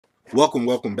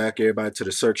Welcome back, everybody, to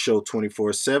the Search Show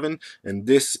 24/7. And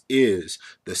this is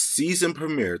the season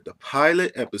premiere, the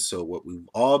pilot episode, what we've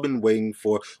all been waiting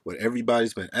for, what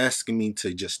everybody's been asking me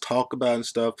to just talk about and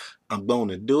stuff. I'm going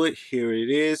to do it. Here it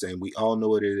is, and we all know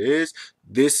what it is.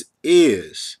 This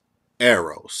is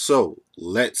Arrow. So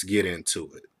let's get into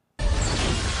it.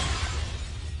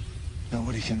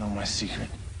 Nobody can know my secret.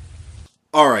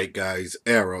 All right, guys,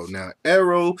 Arrow. Now,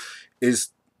 Arrow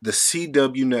is the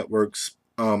CW network's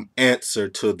answer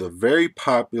to the very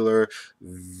popular,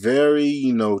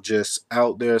 very, just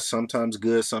out there, sometimes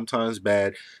good, sometimes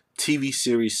bad TV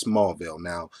series Smallville.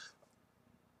 Now,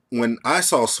 when I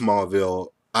saw Smallville,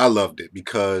 I loved it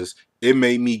because it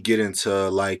made me get into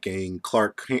liking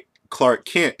Clark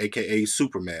Kent, aka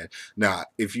Superman. Now,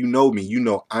 if you know me, you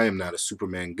know I am not a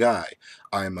Superman guy.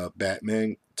 I am a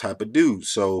Batman type of dude.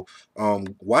 So,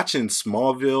 watching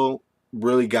Smallville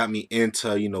really got me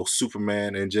into,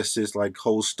 Superman and just his like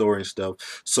whole story and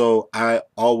stuff. So I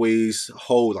always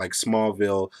hold like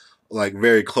Smallville like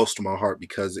very close to my heart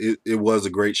because it was a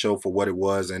great show for what it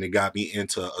was, and it got me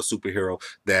into a superhero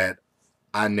that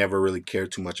I never really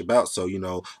cared too much about. So,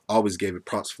 always gave it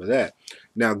props for that.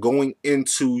 Now, going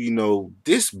into,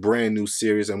 this brand new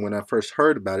series, and when I first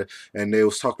heard about it, and they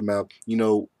was talking about,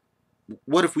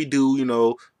 what if we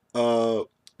do, uh,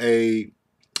 a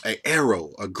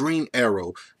Arrow, a Green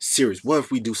Arrow series? What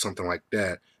if we do something like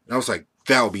that? And I was like,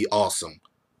 that would be awesome.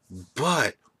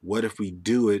 But what if we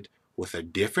do it with a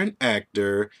different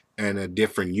actor and a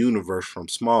different universe from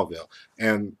Smallville?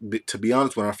 And to be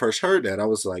honest, when I first heard that, I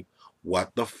was like,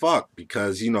 what the fuck?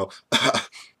 Because,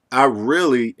 I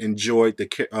really enjoyed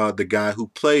the guy who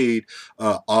played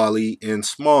Ollie in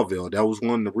Smallville. That was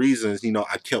one of the reasons,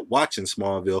 I kept watching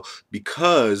Smallville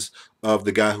because of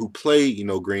the guy who played,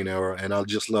 Green Arrow, and I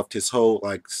just loved his whole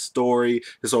like story,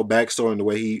 his whole backstory, and the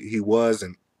way he was,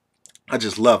 and I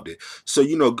just loved it. So,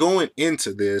 going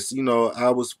into this, I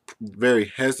was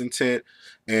very hesitant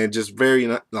and just very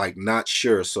not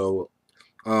sure. So,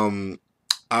 um,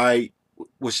 I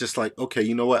was just like, okay,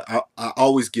 you know what? I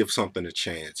always give something a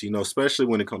chance, especially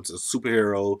when it comes to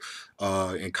superhero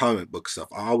and comic book stuff.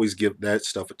 I always give that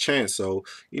stuff a chance. So,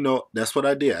 that's what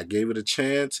I did. I gave it a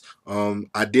chance.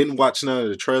 I didn't watch none of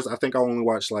the trailers. I think I only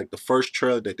watched like the first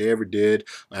trailer that they ever did.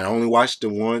 I only watched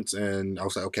it once, and I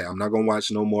was like, okay, I'm not gonna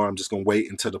watch no more. I'm just gonna wait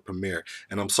until the premiere.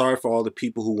 And I'm sorry for all the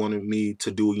people who wanted me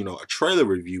to do, a trailer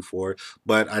review for it,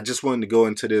 but I just wanted to go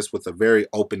into this with a very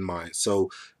open mind. So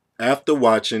after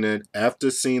watching it,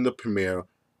 after seeing the premiere,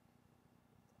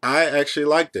 I actually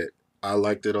liked it. I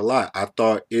liked it a lot. I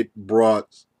thought it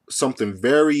brought something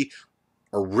very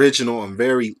original and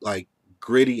very like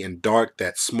gritty and dark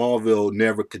that Smallville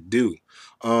never could do.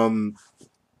 Um,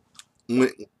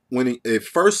 when it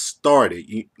first started,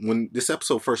 when this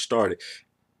episode first started,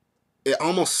 it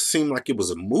almost seemed like it was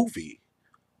a movie.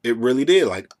 It really did.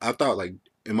 Like I thought, like,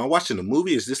 am I watching a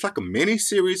movie? Is this like a mini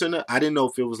series or not? I didn't know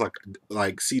if it was like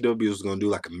CW was gonna do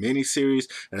like a mini series,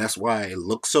 and that's why it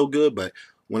looked so good. But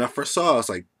when I first saw it, I was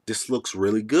like, this looks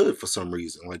really good for some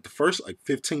reason. Like the first like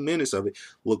 15 minutes of it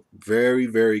looked very,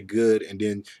 very good, and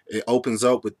then it opens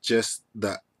up with just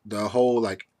the whole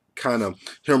like kind of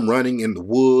him running in the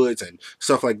woods and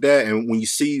stuff like that. And when you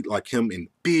see like him in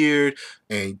beard,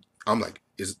 and I'm like,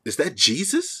 is that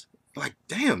Jesus? Like,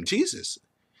 damn, Jesus,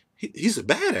 he's a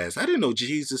badass. I didn't know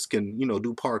Jesus can,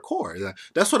 do parkour.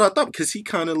 That's what I thought because he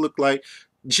kind of looked like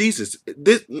Jesus.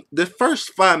 The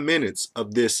first 5 minutes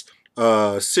of this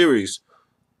series,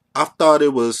 I thought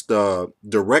it was the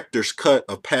director's cut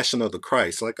of Passion of the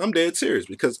Christ. Like I'm dead serious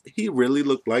because he really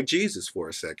looked like Jesus for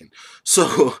a second.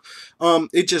 So,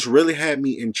 it just really had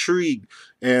me intrigued,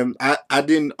 and I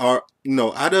didn't I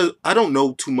don't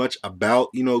know too much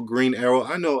about Green Arrow.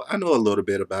 I know a little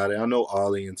bit about it. I know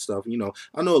Ollie and stuff.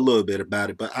 I know a little bit about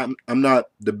it, but I'm not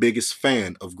the biggest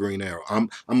fan of Green Arrow. I'm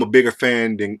a bigger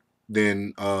fan than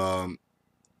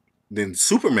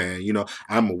Superman.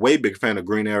 I'm a way bigger fan of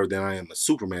Green Arrow than I am a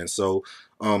Superman. So,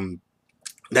 um,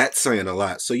 that's saying a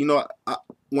lot. So,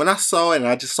 when I saw it, and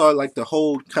I just saw like the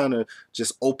whole kind of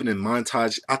just opening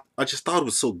montage, I just thought it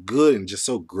was so good and just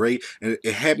so great, and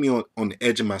it had me on the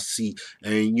edge of my seat.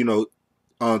 And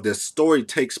the story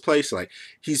takes place like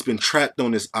he's been trapped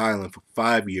on this island for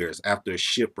 5 years after a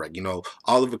shipwreck.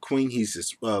 Oliver Queen, he's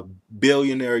this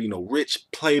billionaire, rich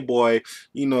playboy,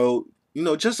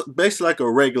 just basically like a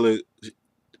regular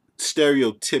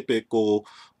stereotypical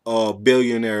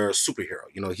billionaire superhero.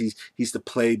 He's the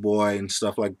playboy and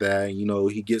stuff like that.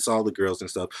 And, he gets all the girls and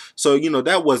stuff. So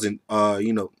that wasn't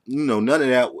none of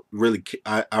that really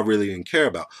I really didn't care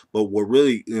about. But what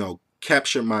really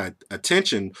captured my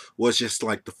attention was just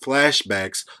like the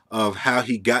flashbacks of how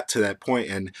he got to that point,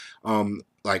 and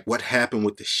like what happened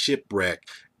with the shipwreck,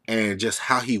 and just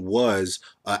how he was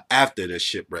after the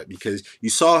shipwreck. Because you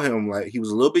saw him, like, he was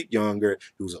a little bit younger,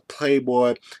 he was a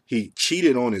playboy, he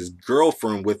cheated on his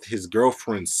girlfriend with his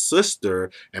girlfriend's sister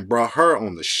and brought her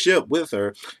on the ship with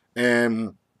her.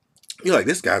 And you're like,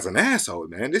 this guy's an asshole,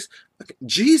 man. This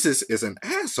Jesus is an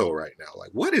asshole right now.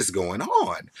 Like, what is going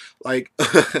on? Like,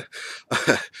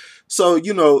 so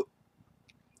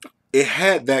it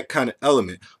had that kind of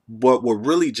element. But what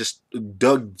really just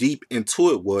dug deep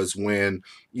into it was when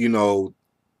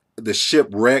the ship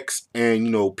wrecks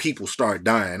and people start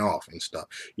dying off and stuff.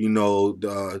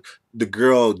 The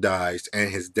girl dies and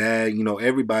his dad.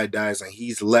 Everybody dies and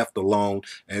he's left alone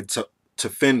and to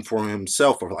fend for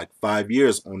himself for like 5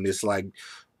 years on this like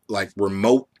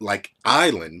remote like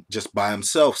island just by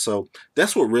himself. So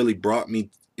that's what really brought me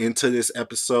into this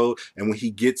episode. And when he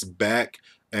gets back,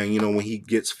 and when he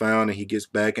gets found and he gets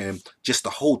back, and just the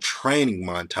whole training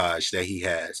montage that he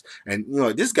has. And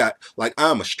this guy, like,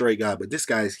 I'm a straight guy, but this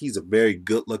guy, he's a very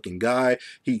good looking guy.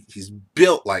 He's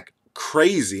built like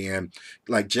crazy, and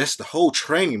like just the whole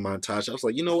training montage, I was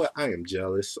like, you know what, I am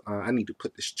jealous. I need to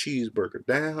put this cheeseburger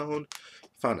down,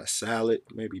 find a salad,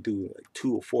 maybe do like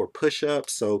 2 or 4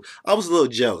 push-ups. So I was a little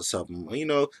jealous of him.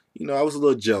 I was a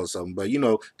little jealous of him. But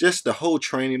just the whole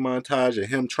training montage of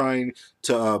him trying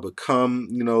to become,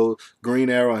 Green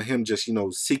Arrow, and him just,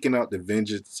 seeking out the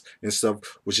vengeance and stuff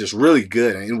was just really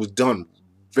good, and it was done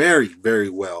very, very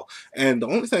well. And the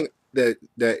only thing that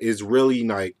is really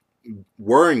like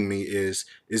worrying me is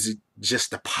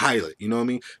just the pilot. You know what I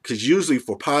mean? Because usually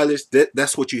for pilots,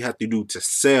 that's what you have to do to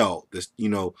sell this.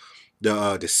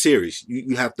 The series.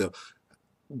 You have to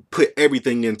put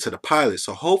everything into the pilot.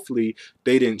 So hopefully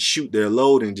they didn't shoot their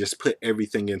load and just put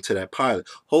everything into that pilot.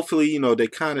 Hopefully, they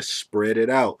kind of spread it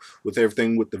out with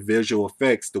everything, with the visual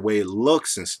effects, the way it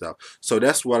looks and stuff. So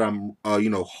that's what I'm,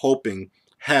 hoping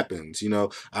happens.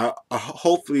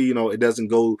 Hopefully, it doesn't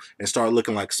go and start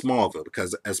looking like Smallville,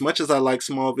 because as much as I like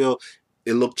Smallville,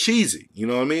 it looked cheesy. You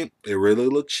know what I mean? It really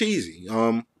looked cheesy.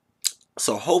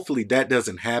 So hopefully that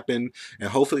doesn't happen, and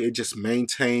hopefully it just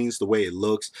maintains the way it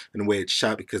looks and the way it's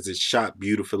shot, because it's shot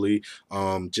beautifully.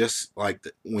 Just like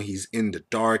when he's in the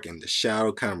dark and the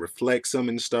shadow kind of reflects him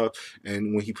and stuff,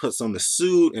 and when he puts on the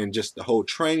suit and just the whole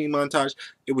training montage,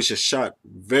 it was just shot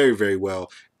very, very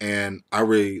well, and I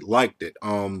really liked it.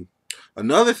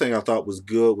 Another thing I thought was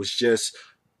good was just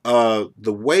the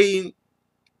way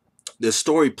the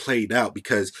story played out,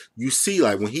 because you see,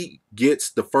 like, when he gets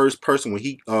the first person, when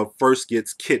he first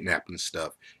gets kidnapped and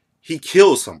stuff, he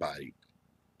kills somebody.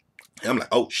 And I'm like,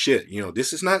 oh shit,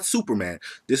 this is not Superman,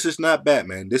 this is not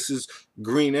Batman, this is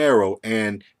Green Arrow,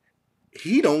 and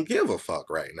he don't give a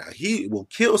fuck right now. He will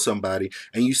kill somebody,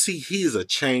 and you see he's a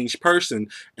changed person,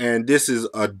 and this is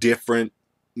a different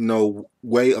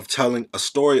way of telling a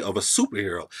story of a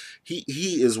superhero.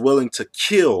 He is willing to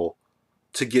kill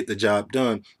to get the job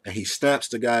done, and he snaps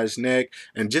the guy's neck,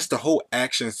 and just the whole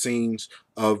action scenes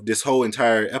of this whole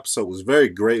entire episode was very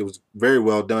great. It was very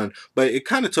well done, but it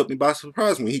kind of took me by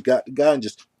surprise when he got the guy and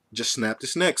just snapped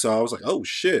his neck. So I was like, oh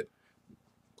shit,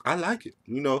 I like it.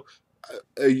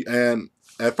 And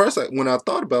at first, when I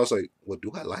thought about it, I was like, well,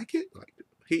 do I like it? Like,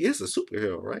 he is a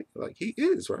superhero, right? Like, he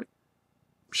is, right?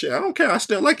 Shit, I don't care, I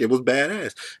still like it. It was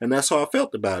badass, and that's how I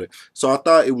felt about it. So I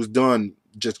thought it was done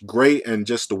just great, and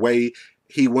just the way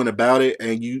he went about it,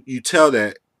 and you tell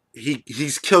that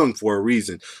he's killing for a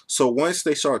reason. So once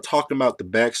they start talking about the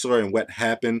backstory and what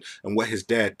happened and what his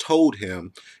dad told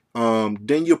him,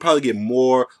 then you'll probably get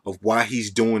more of why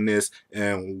he's doing this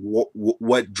and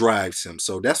what drives him.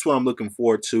 So that's what I'm looking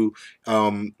forward to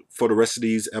for the rest of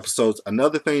these episodes.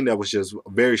 Another thing that was just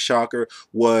very shocker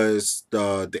was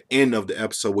the end of the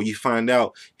episode, where you find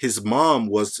out his mom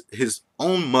was his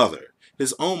own mother.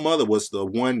 His own mother was the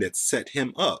one that set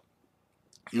him up.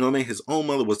 You know what I mean? His own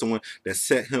mother was the one that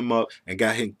set him up and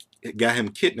got him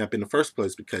kidnapped in the first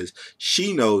place, because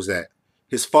she knows that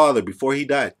his father, before he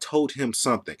died, told him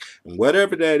something. And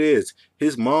whatever that is,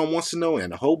 his mom wants to know,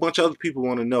 and a whole bunch of other people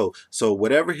want to know. So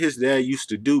whatever his dad used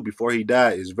to do before he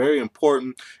died is very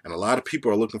important, and a lot of people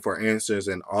are looking for answers,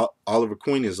 and Oliver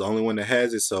Queen is the only one that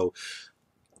has it. So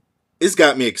it's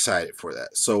got me excited for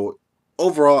that. So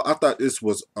overall, I thought this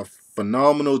was a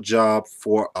phenomenal job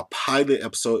for a pilot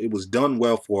episode. It was done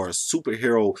well for a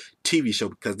superhero TV show,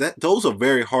 because those are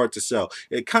very hard to sell.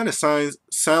 It kind of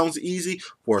sounds easy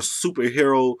for a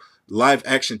superhero live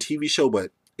action TV show,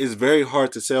 but it's very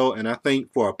hard to sell. And I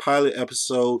think for a pilot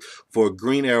episode for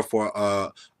Green Arrow,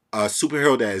 for a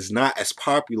superhero that is not as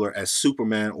popular as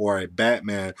Superman or a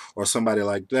Batman or somebody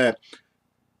like that,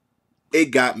 it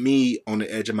got me on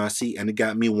the edge of my seat, and it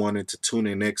got me wanting to tune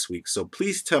in next week. So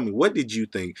please tell me, what did you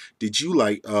think? Did you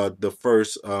like the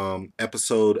first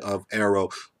episode of Arrow?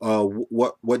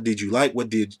 What did you like? What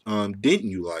didn't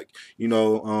you like? You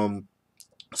know,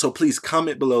 so please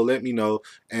comment below, let me know.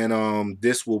 And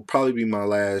this will probably be my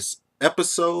last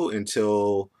episode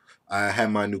until I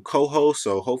have my new co-host.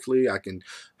 So hopefully I can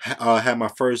have my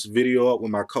first video up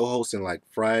with my co-host in like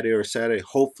Friday or Saturday,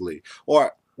 hopefully.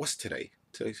 Or what's today?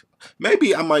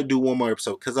 Maybe I might do one more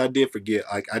episode, because I did forget.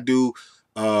 Like I do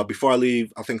before I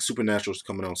leave, I think Supernatural's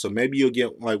coming on. So maybe you'll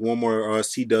get like one more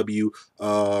CW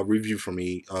review from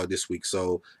me this week.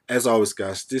 So as always,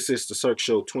 guys, this is the Cirque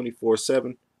Show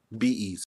 24/7. Be easy.